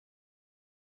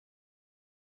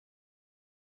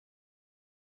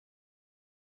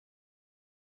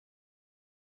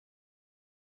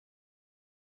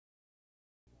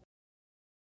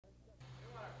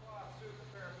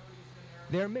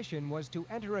Their mission was to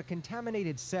enter a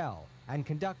contaminated cell and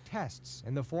conduct tests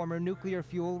in the former nuclear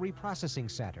fuel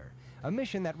reprocessing center, a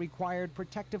mission that required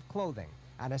protective clothing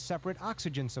and a separate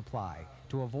oxygen supply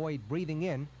to avoid breathing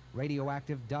in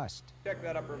radioactive dust. Check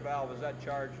that upper valve. Is that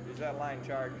charged? Is that line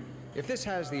charged? If this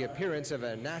has the appearance of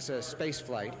a NASA space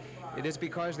flight, it is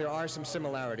because there are some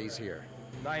similarities here.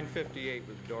 9:58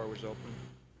 when the door was open.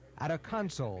 At a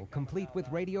console complete with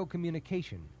radio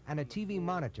communication and a TV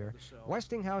monitor,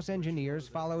 Westinghouse engineers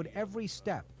followed every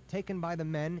step taken by the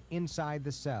men inside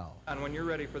the cell. And when you're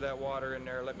ready for that water in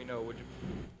there, let me know, would you?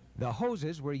 The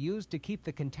hoses were used to keep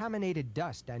the contaminated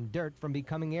dust and dirt from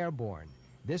becoming airborne.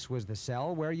 This was the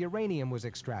cell where uranium was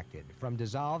extracted from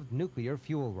dissolved nuclear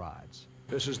fuel rods.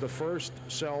 This is the first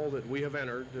cell that we have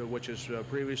entered, which has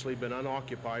previously been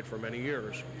unoccupied for many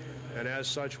years. And as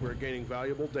such, we're gaining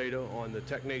valuable data on the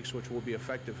techniques which will be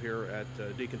effective here at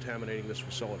decontaminating this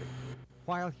facility.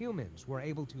 While humans were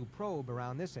able to probe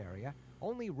around this area,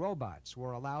 only robots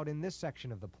were allowed in this section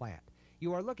of the plant.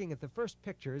 You are looking at the first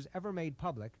pictures ever made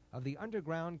public of the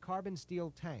underground carbon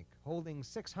steel tank holding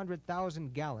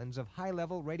 600,000 gallons of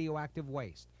high-level radioactive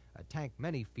waste, a tank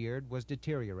many feared was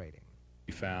deteriorating.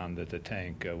 We found that the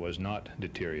tank was not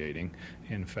deteriorating.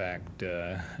 In fact,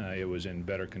 it was in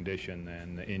better condition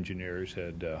than the engineers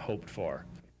had hoped for.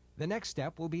 The next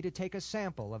step will be to take a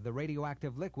sample of the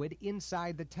radioactive liquid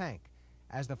inside the tank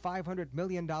as the $500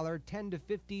 million 10 to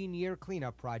 15-year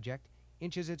cleanup project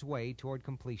inches its way toward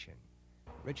completion.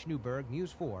 Rich Newberg,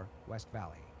 News 4, West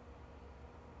Valley.